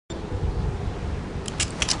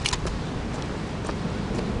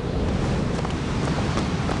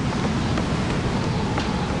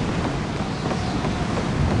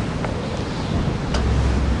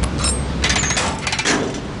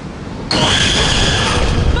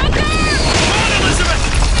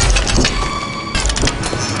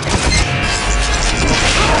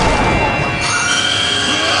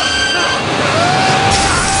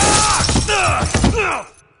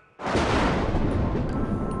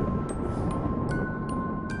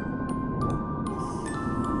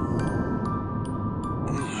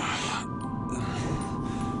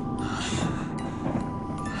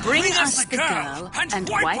Ask the girl and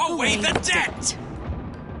wipe away the debt!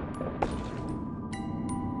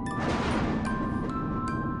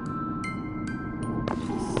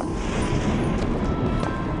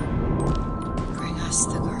 Bring us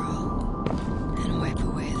the girl and wipe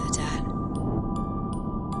away the debt.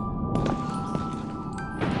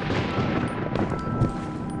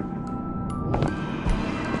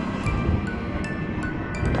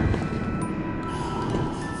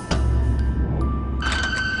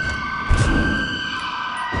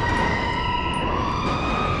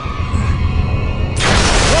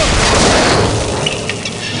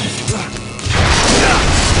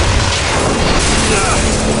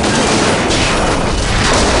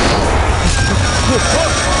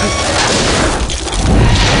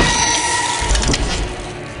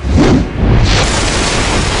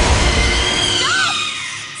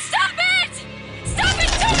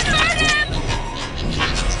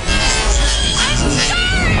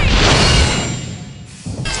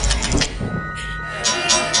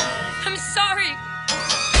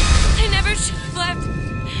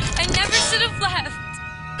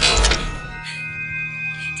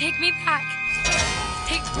 Take me back.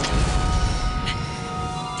 Take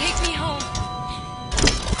me home.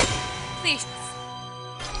 Please.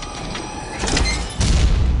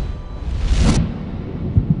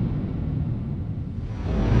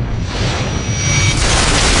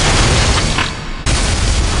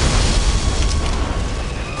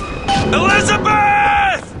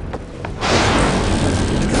 Elizabeth!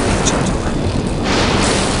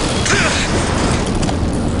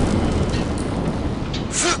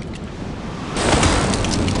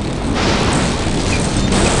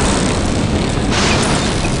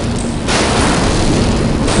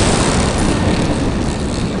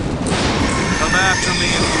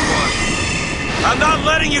 I'm not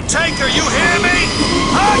letting you take her, you hear me?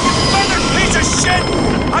 Ah, you feathered piece of shit!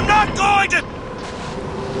 I'm not going to...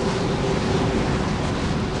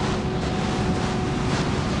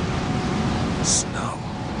 Snow.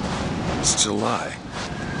 It's July.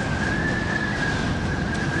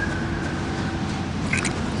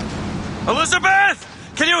 Elizabeth!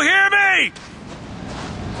 Can you hear me?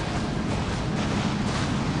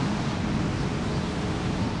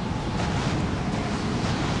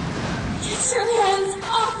 Get your hands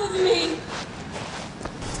off of me!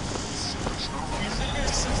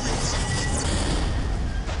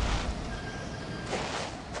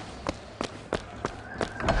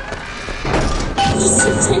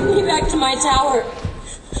 Just take me back to my tower.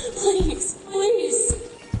 Please, please.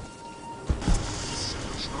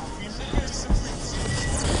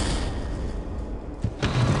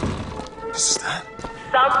 Is that?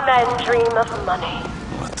 Some men dream of money.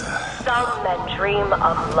 What the... Some men dream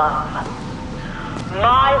of love.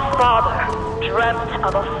 My father dreamt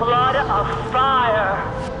of a flood of fire.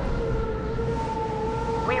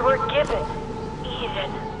 We were given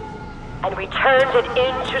Eden, and we turned it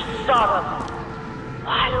into Sodom.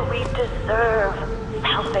 Why do we deserve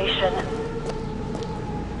salvation?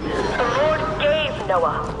 The Lord gave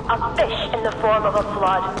Noah a fish in the form of a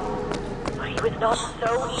flood, but he was not so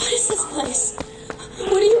easy. What is this place?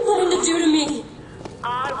 What are you planning to do to me?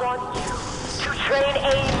 I want you to train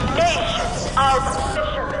a nation of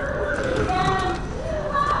fishermen.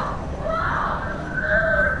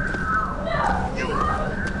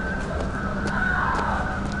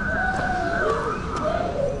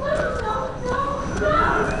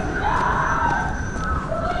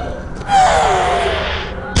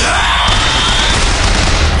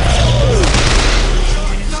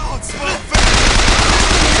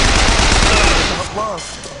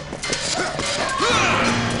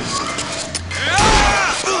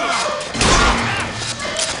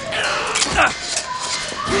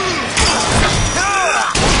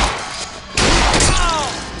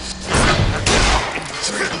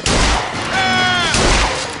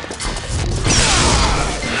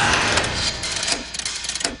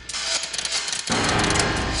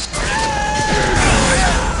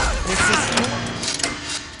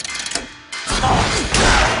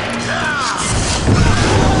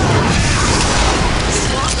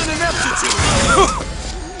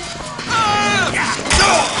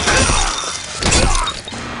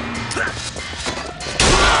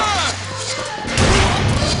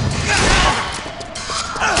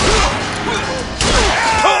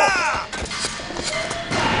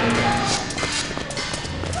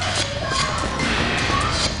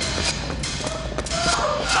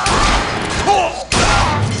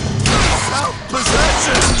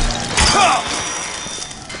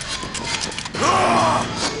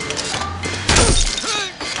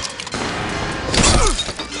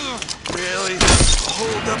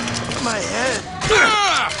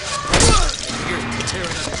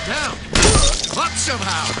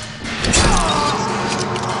 somehow.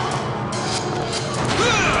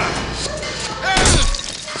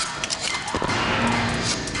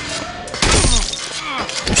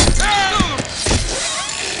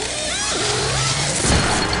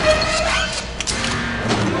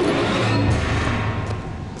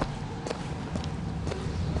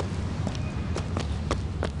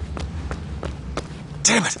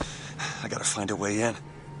 Damn it! I gotta find a way in.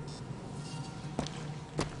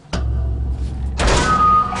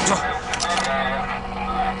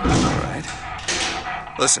 Alright.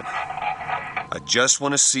 Listen. I just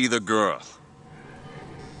want to see the girl.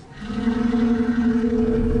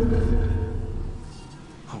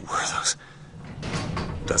 Oh, where are those?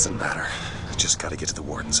 Doesn't matter. I just gotta get to the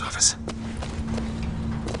warden's office.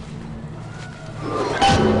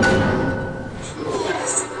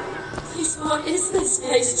 Please, what is this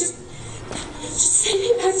place? Just send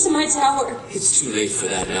me back to my tower. It's too late for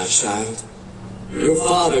that now, child. Your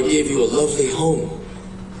father gave you a lovely home,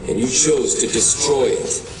 and you chose to destroy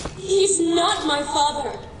it. He's not my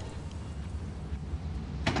father.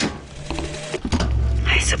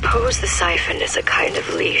 I suppose the siphon is a kind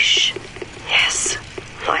of leash. Yes,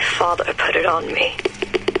 my father put it on me.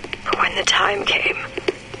 But when the time came,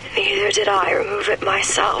 neither did I remove it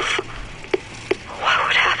myself. What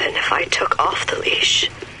would happen if I took off the leash,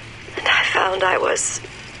 and I found I was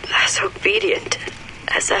as obedient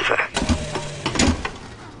as ever?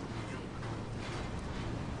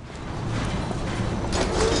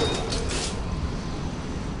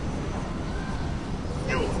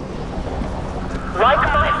 Like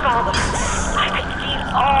my father, I could feel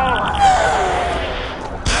all.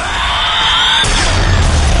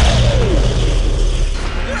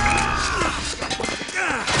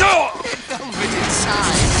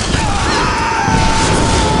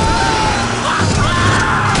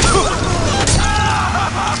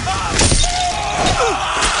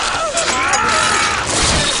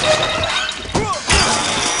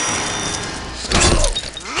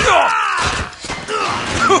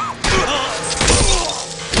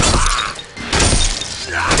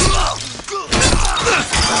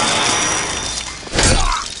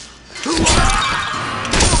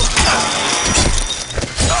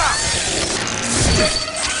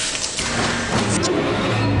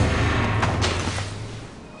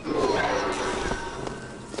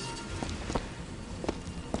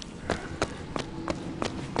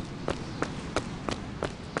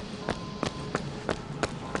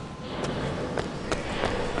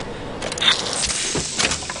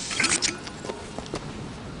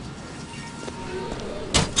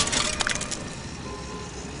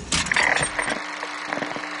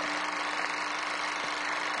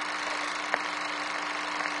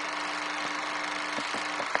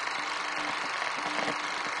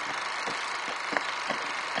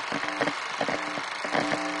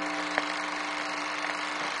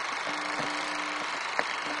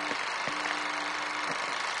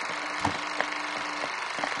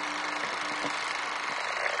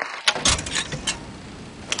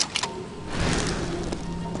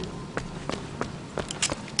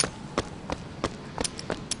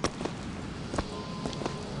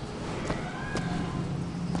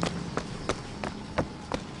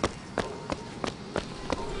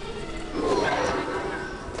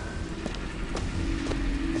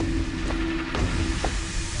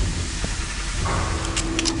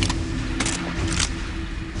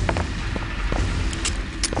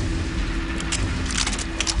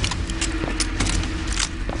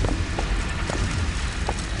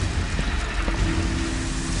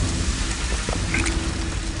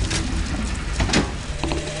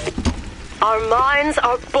 Our minds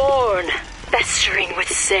are born festering with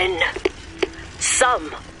sin.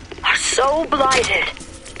 Some are so blighted,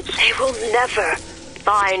 they will never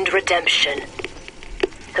find redemption.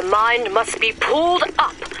 The mind must be pulled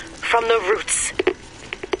up from the roots.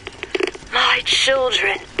 My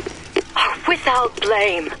children are without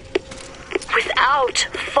blame, without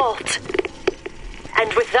fault,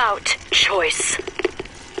 and without choice.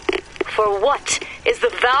 For what is the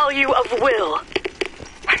value of will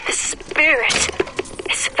when the spirit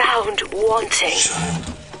is found wanting? Child,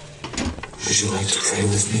 would you like to pray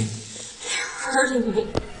with me? You're hurting me.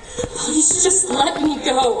 Please just let me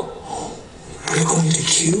go. We're going to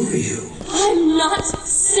cure you. I'm not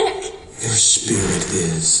sick. Your spirit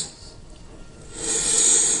is.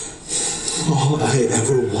 All I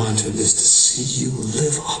ever wanted is to see you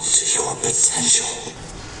live up to your potential.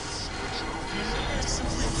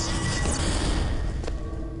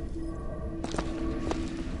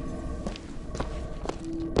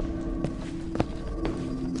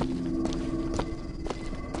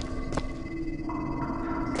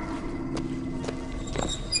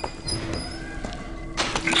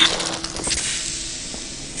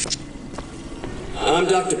 I'm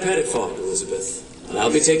Dr. Pettiford, Elizabeth, and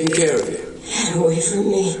I'll be taking care of you. Get away from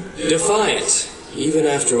me. Defiant, even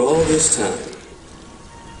after all this time.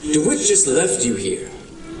 DeWitt just left you here.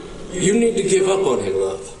 You need to give up on him,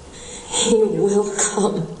 love. He will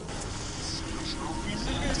come.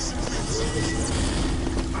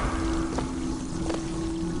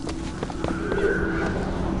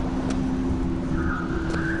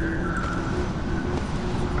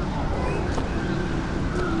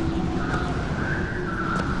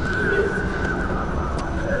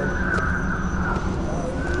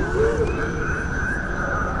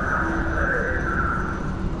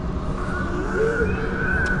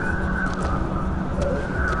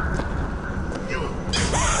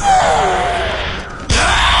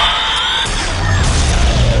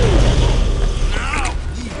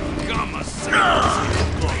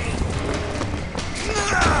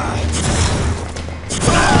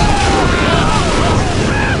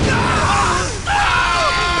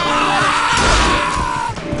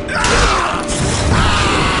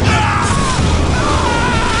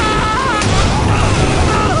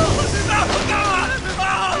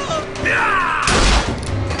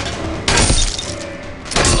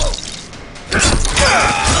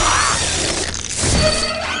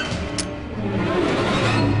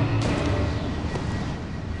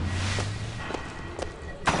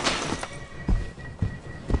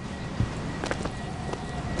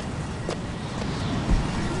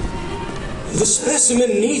 The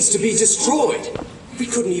specimen needs to be destroyed. We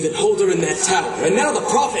couldn't even hold her in that tower, and now the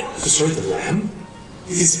Prophet... Sorry, the lamb?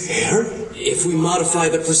 His heir? If we modify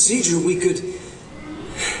the procedure, we could...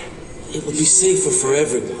 It would be safer for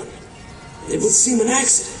everyone. It would seem an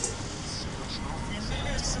accident.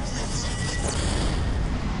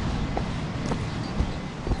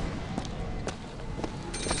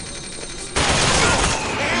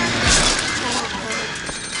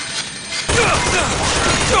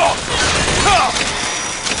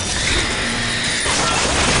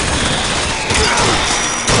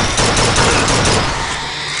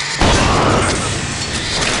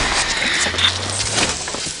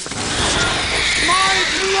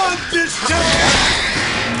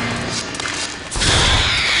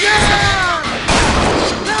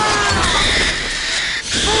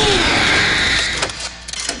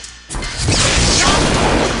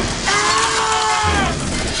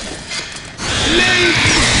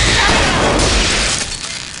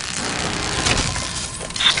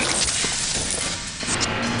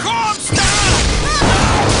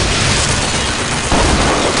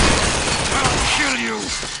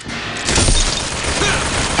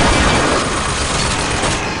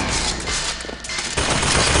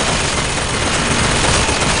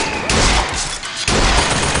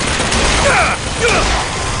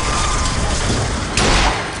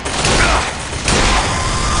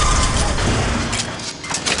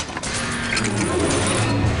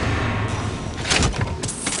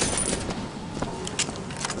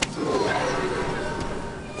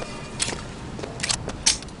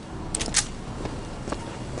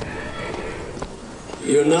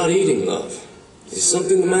 You're not eating, love. Is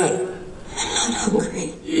something the matter? I'm not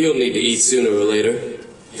hungry. You'll need to eat sooner or later.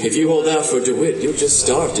 If you hold out for DeWitt, you'll just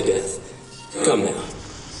starve to death. Come now.